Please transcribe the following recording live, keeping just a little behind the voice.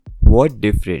What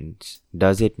difference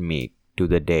does it make to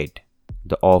the dead,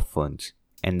 the orphans,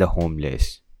 and the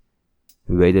homeless,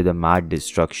 whether the mad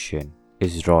destruction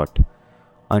is wrought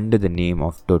under the name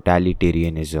of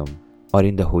totalitarianism or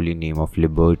in the holy name of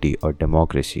liberty or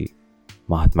democracy?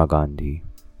 Mahatma Gandhi.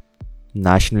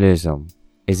 Nationalism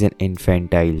is an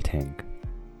infantile thing.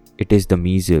 It is the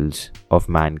measles of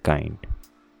mankind.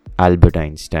 Albert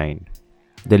Einstein.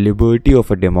 The liberty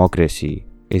of a democracy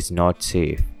is not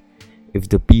safe if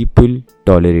the people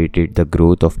tolerated the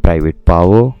growth of private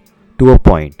power to a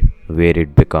point where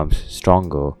it becomes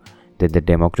stronger than the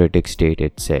democratic state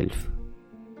itself.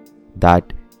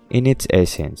 That, in its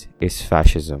essence, is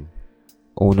fascism.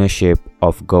 Ownership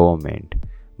of government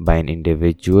by an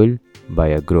individual, by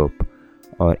a group,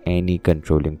 or any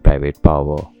controlling private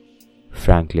power.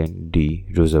 Franklin D.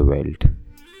 Roosevelt.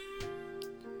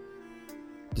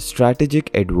 The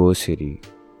strategic adversary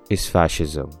is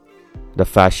fascism. The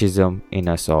fascism in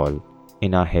us all,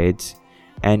 in our heads,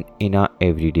 and in our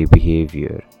everyday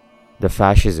behavior. The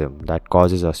fascism that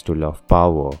causes us to love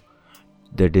power,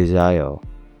 the desire,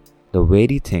 the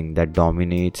very thing that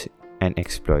dominates and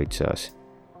exploits us.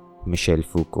 Michel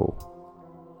Foucault.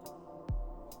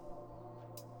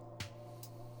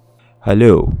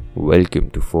 Hello, welcome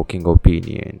to Forking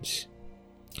Opinions.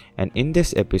 And in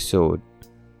this episode,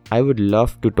 I would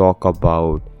love to talk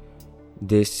about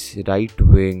this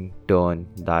right-wing turn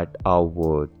that our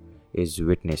world is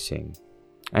witnessing.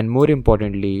 And more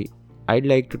importantly, I'd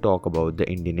like to talk about the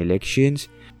Indian elections.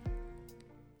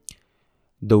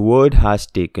 The world has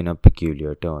taken a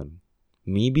peculiar turn,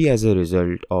 maybe as a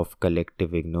result of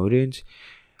collective ignorance,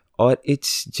 or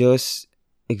it's just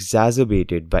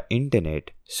exacerbated by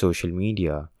internet, social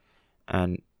media,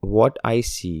 and what I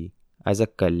see as a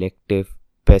collective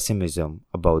pessimism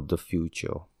about the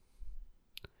future.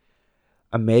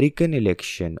 American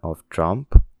election of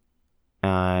Trump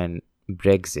and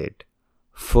Brexit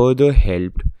further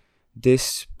helped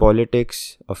this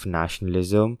politics of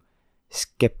nationalism,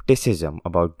 skepticism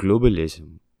about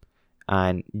globalism,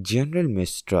 and general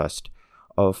mistrust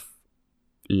of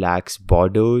lax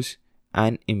borders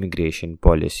and immigration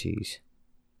policies.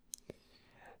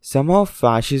 Somehow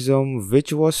fascism,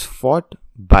 which was fought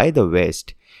by the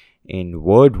West in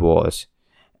world wars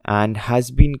and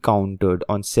has been countered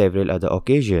on several other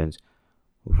occasions,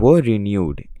 were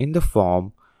renewed in the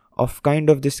form of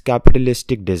kind of this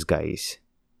capitalistic disguise.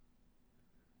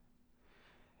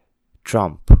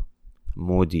 Trump,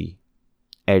 Modi,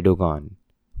 Erdogan,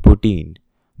 Putin,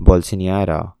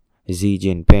 Bolsonaro, Xi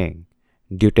Jinping,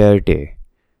 Duterte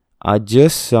are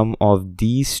just some of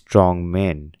these strong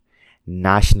men,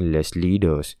 nationalist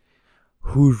leaders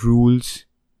who rules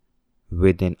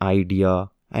with an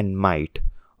idea and might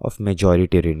of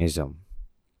majoritarianism.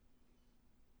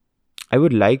 I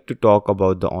would like to talk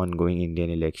about the ongoing Indian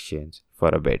elections for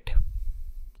a bit.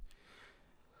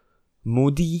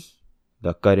 Modi,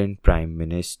 the current Prime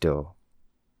Minister,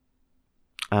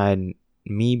 and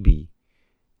maybe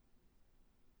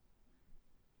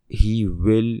he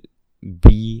will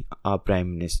be our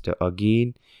Prime Minister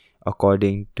again,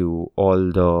 according to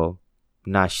all the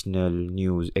national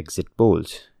news exit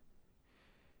polls.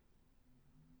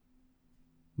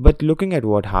 But looking at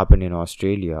what happened in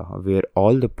Australia, where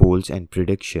all the polls and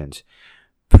predictions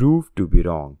proved to be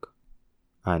wrong,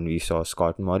 and we saw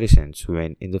Scott Morrison's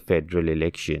win in the federal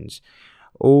elections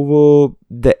over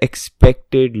the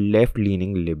expected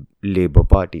left-leaning Labour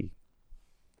Party.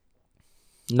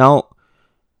 Now,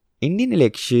 Indian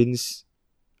elections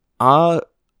are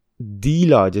the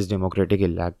largest democratic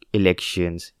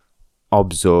elections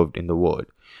observed in the world,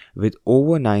 with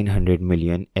over 900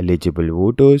 million eligible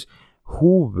voters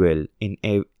who will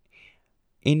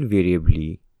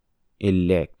invariably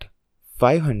elect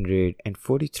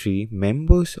 543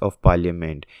 members of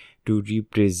parliament to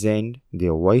represent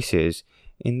their voices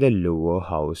in the lower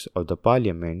house of the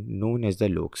parliament known as the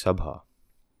Lok Sabha.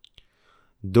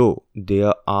 Though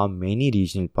there are many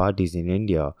regional parties in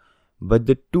India, but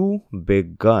the two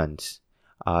big guns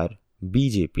are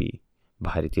BJP,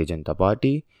 Bharatiya Janata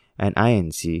Party, and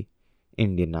INC,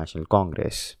 Indian National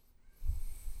Congress.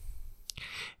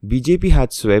 BJP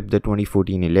had swept the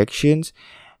 2014 elections,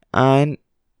 and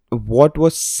what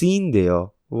was seen there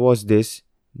was this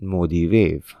Modi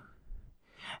wave.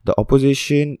 The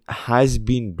opposition has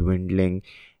been dwindling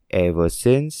ever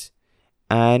since,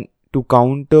 and to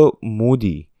counter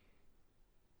Modi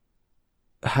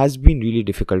has been really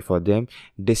difficult for them,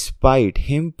 despite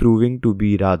him proving to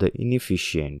be rather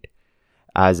inefficient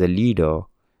as a leader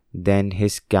than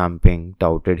his campaign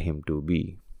touted him to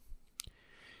be.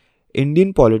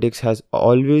 Indian politics has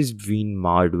always been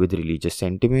marred with religious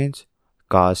sentiments,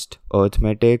 caste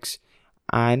arithmetics,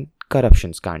 and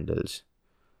corruption scandals.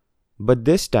 But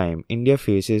this time, India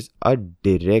faces a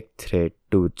direct threat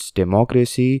to its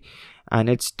democracy and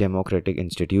its democratic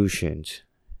institutions.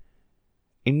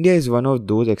 India is one of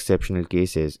those exceptional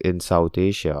cases in South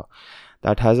Asia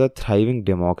that has a thriving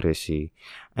democracy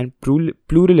and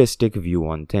pluralistic view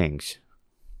on things.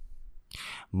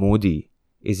 Modi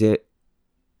is a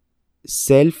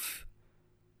self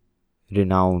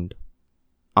renowned,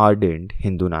 ardent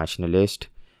Hindu nationalist,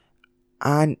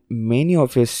 and many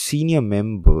of his senior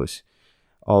members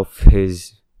of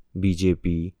his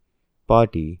BJP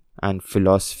party and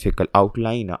philosophical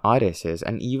outliner RSS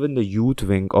and even the youth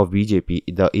wing of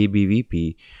BJP, the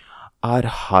ABVP, are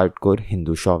hardcore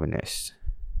Hindu chauvinists.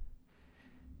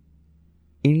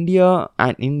 India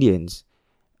and Indians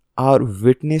are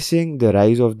witnessing the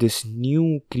rise of this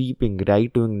new creeping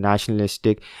right wing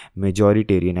nationalistic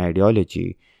majoritarian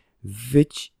ideology,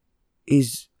 which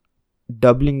is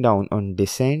doubling down on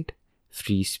dissent,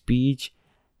 free speech,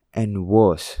 and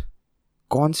worse,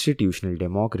 constitutional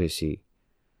democracy.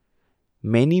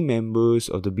 Many members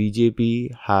of the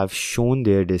BJP have shown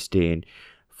their disdain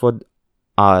for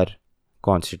our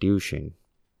constitution.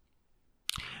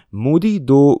 Modi,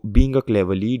 though being a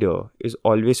clever leader, is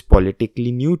always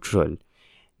politically neutral,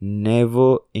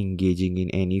 never engaging in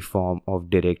any form of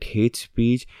direct hate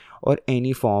speech or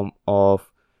any form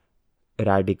of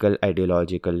radical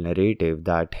ideological narrative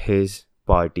that his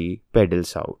party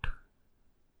peddles out.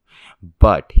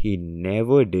 But he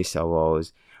never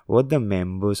disavows what the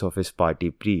members of his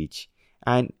party preach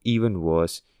and, even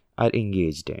worse, are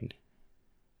engaged in.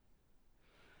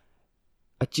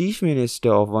 A chief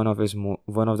minister of one of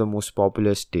the most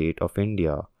populous state of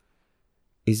India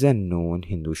is a known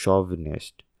Hindu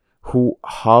chauvinist who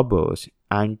harbors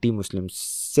anti-Muslim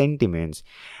sentiments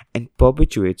and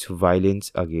perpetuates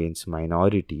violence against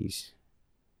minorities.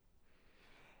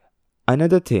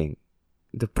 Another thing,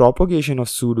 the propagation of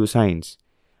pseudoscience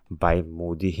by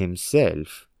Modi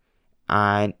himself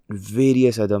and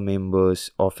various other members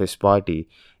of his party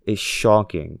is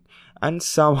shocking and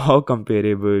somehow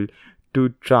comparable to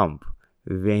Trump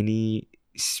when he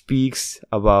speaks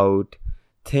about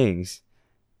things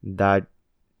that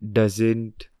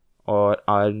doesn't or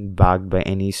aren't backed by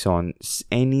any form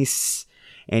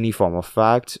of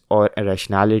facts or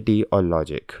rationality or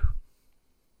logic.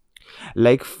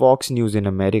 Like Fox News in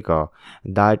America,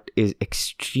 that is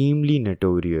extremely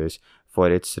notorious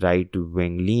for its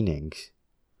right-wing leanings.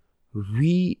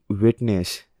 We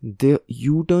witness the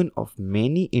U-turn of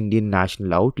many Indian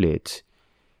national outlets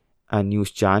and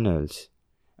news channels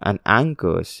and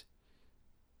anchors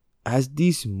as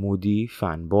these Modi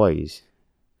fanboys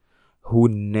who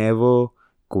never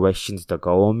questions the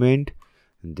government,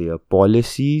 their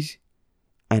policies,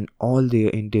 and all their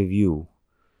interview.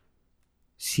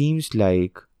 Seems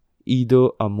like either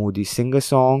a Modi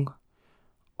singer-song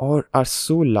or are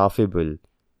so laughable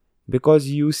because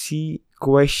you see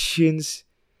questions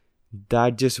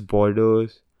that just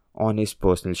borders on his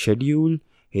personal schedule,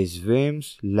 his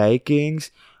whims, likings,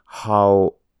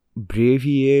 how brave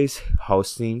he is, how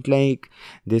saint-like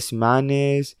this man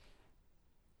is,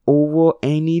 over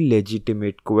any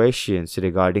legitimate questions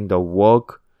regarding the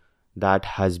work that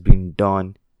has been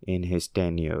done in his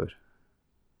tenure.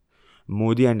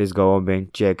 Modi and his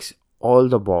government checks all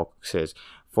the boxes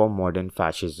for modern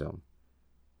fascism,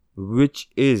 which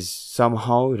is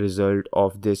somehow result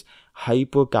of this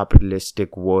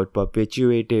hyper-capitalistic world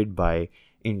perpetuated by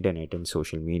internet and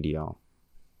social media.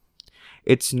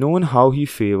 It's known how he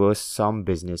favors some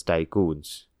business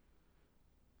tycoons,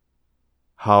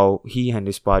 how he and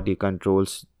his party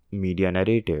controls media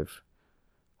narrative,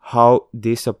 how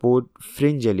they support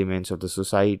fringe elements of the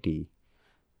society,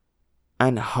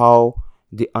 and how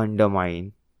they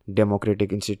undermine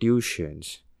democratic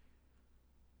institutions.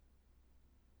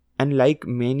 And like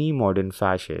many modern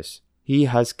fascists, he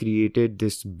has created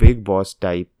this big boss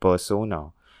type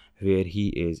persona where he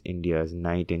is India's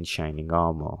knight in shining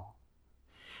armor.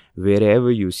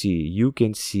 Wherever you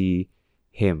can see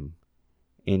him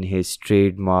in his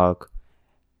trademark.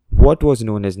 What was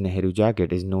known as Nehru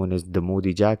jacket is known as the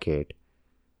Modi jacket.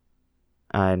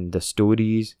 And the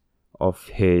stories of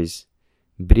his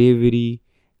bravery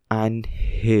and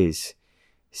his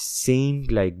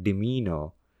saint-like demeanor.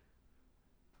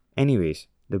 Anyways,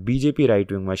 the BJP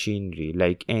right-wing machinery,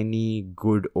 like any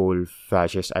good old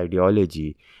fascist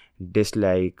ideology,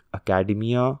 dislike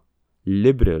academia,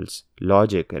 liberals,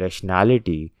 logic,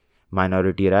 rationality,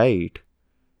 minority right,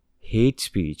 hate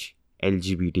speech,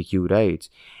 LGBTQ rights,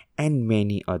 and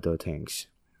many other things.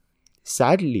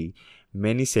 Sadly,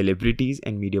 many celebrities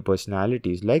and media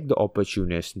personalities, like the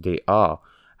opportunists they are,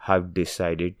 have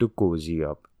decided to cozy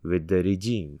up with the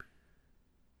regime.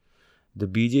 The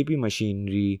BJP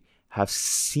machinery have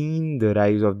seen the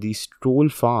rise of these troll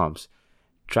farms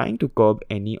trying to curb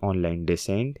any online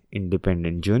dissent,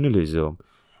 independent journalism,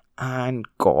 and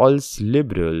calls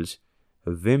liberals,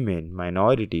 women,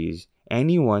 minorities,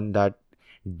 anyone that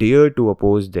dare to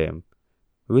oppose them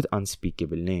with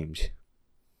unspeakable names.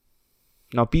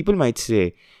 Now, people might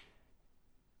say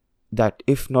that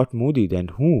if not Modi, then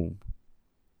whom?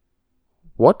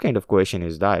 What kind of question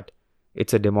is that?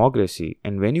 It's a democracy,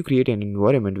 and when you create an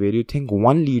environment where you think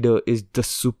one leader is the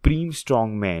supreme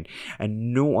strong man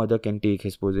and no other can take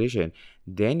his position,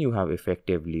 then you have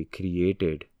effectively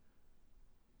created.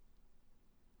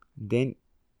 Then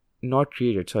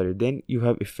you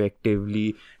have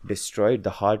effectively destroyed the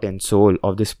heart and soul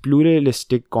of this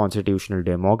pluralistic constitutional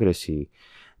democracy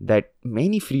that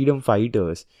many freedom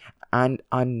fighters and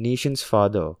our nation's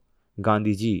father,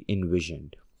 Gandhiji,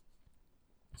 envisioned.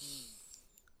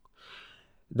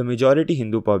 The majority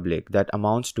Hindu public, that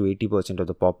amounts to 80% of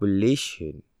the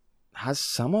population, has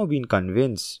somehow been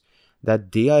convinced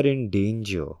that they are in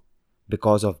danger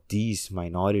because of these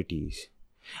minorities.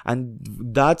 And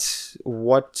that's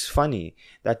what's funny,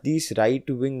 that these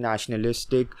right-wing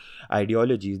nationalistic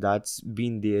ideologies that's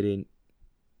been there in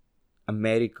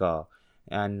America,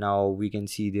 and now we can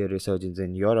see their resurgence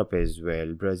in Europe as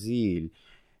well, Brazil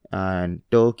and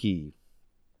Turkey,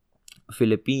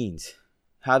 Philippines,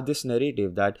 have this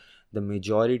narrative that the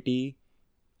majority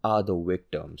are the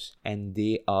victims and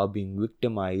they are being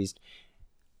victimized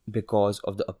because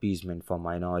of the appeasement for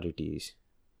minorities.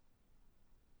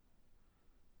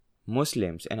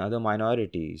 Muslims and other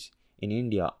minorities in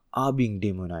India are being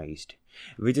demonized,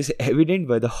 which is evident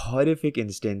by the horrific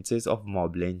instances of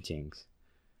mob lynchings.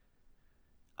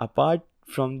 Apart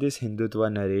from this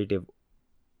Hindutva narrative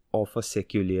of a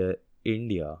secular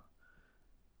India,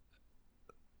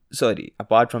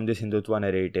 apart from this Hindutva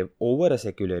narrative over a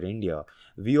secular India,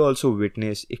 we also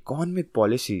witnessed economic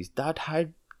policies that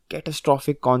had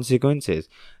catastrophic consequences,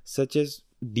 such as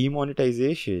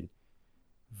demonetization,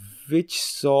 which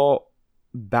saw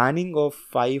banning of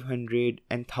 500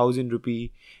 and 1000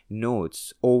 rupee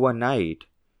notes overnight,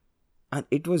 and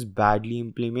it was badly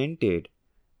implemented.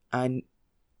 And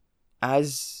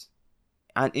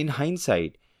in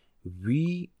hindsight,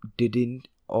 we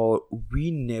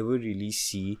never really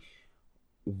see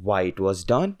why it was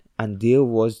done, and there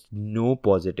was no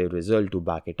positive result to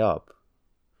back it up.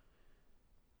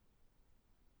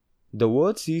 The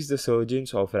world sees the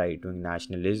surgence of right-wing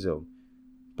nationalism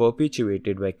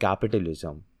perpetuated by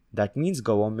capitalism. That means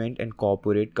government and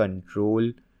corporate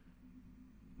control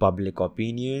public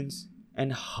opinions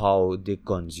and how they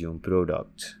consume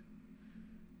products.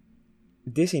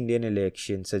 This Indian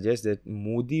election suggests that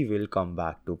Modi will come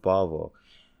back to power.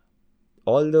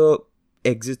 All the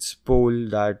exits poll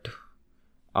that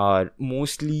are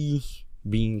mostly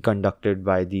being conducted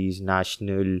by these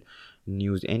national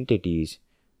news entities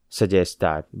suggest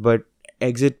that, but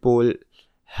exit poll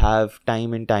have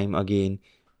time and time again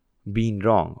been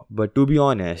wrong. But to be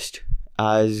honest,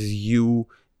 as you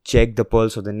check the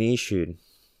pulse of the nation,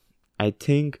 I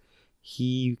think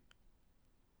he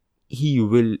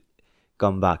will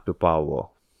come back to power.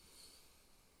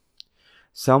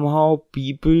 Somehow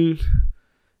people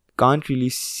can't really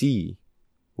see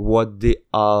what they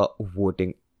are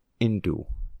voting into.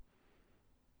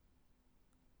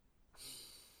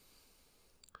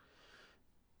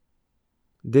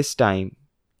 This time,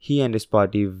 he and his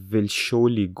party will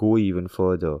surely go even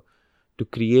further to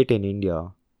create an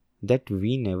India that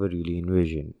we never really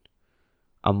envisioned.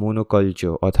 A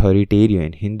monoculture,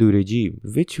 authoritarian Hindu regime,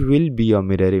 which will be a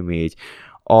mirror image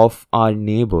of our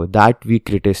neighbor that we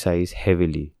criticize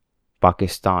heavily,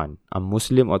 Pakistan, a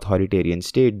Muslim authoritarian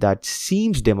state that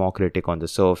seems democratic on the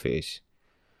surface.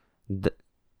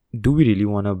 Do we really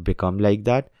want to become like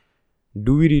that?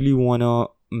 Do we really want to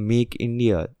make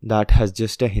India that has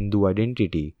just a Hindu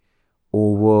identity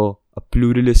over a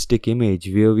pluralistic image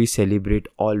where we celebrate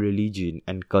all religion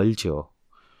and culture?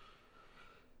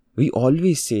 We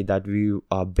always say that we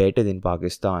are better than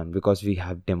Pakistan because we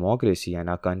have democracy and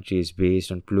our country is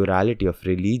based on plurality of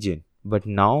religion. But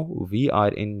now we are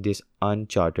in this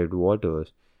uncharted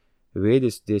waters where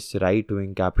this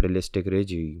right-wing capitalistic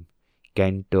regime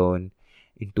can turn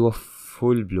into a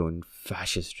full-blown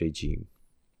fascist regime.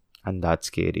 And that's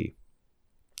scary.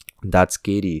 That's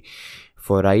scary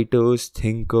for writers,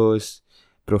 thinkers,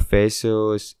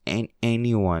 professors, and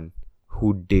anyone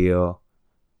who dare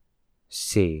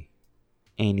say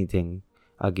anything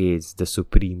against the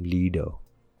supreme leader.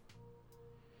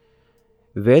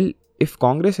 Well, if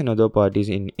Congress and other parties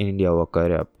in India were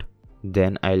corrupt,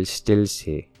 then I'll still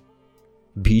say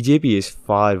BJP is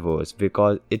far worse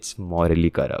because it's morally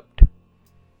corrupt.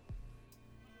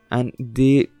 And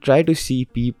they try to see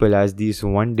people as these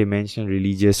one-dimensional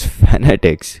religious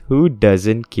fanatics who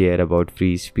doesn't care about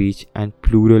free speech and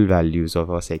plural values of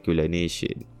our secular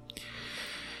nation.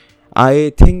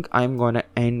 I think I'm gonna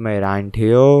end my rant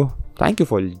here. Thank you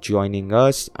for joining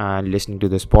us and listening to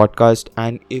this podcast.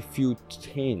 And if you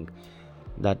think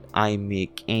that I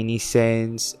make any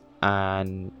sense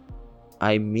and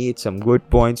I made some good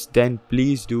points, then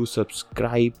please do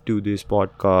subscribe to this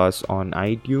podcast on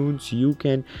iTunes. You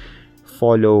can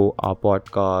follow our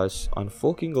podcast on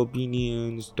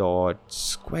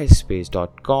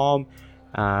forkingopinions.squarespace.com,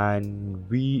 and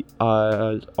we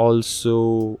are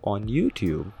also on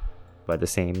YouTube by the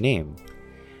same name.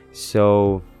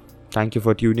 So thank you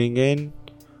for tuning in.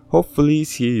 Hopefully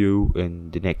see you in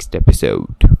the next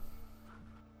episode.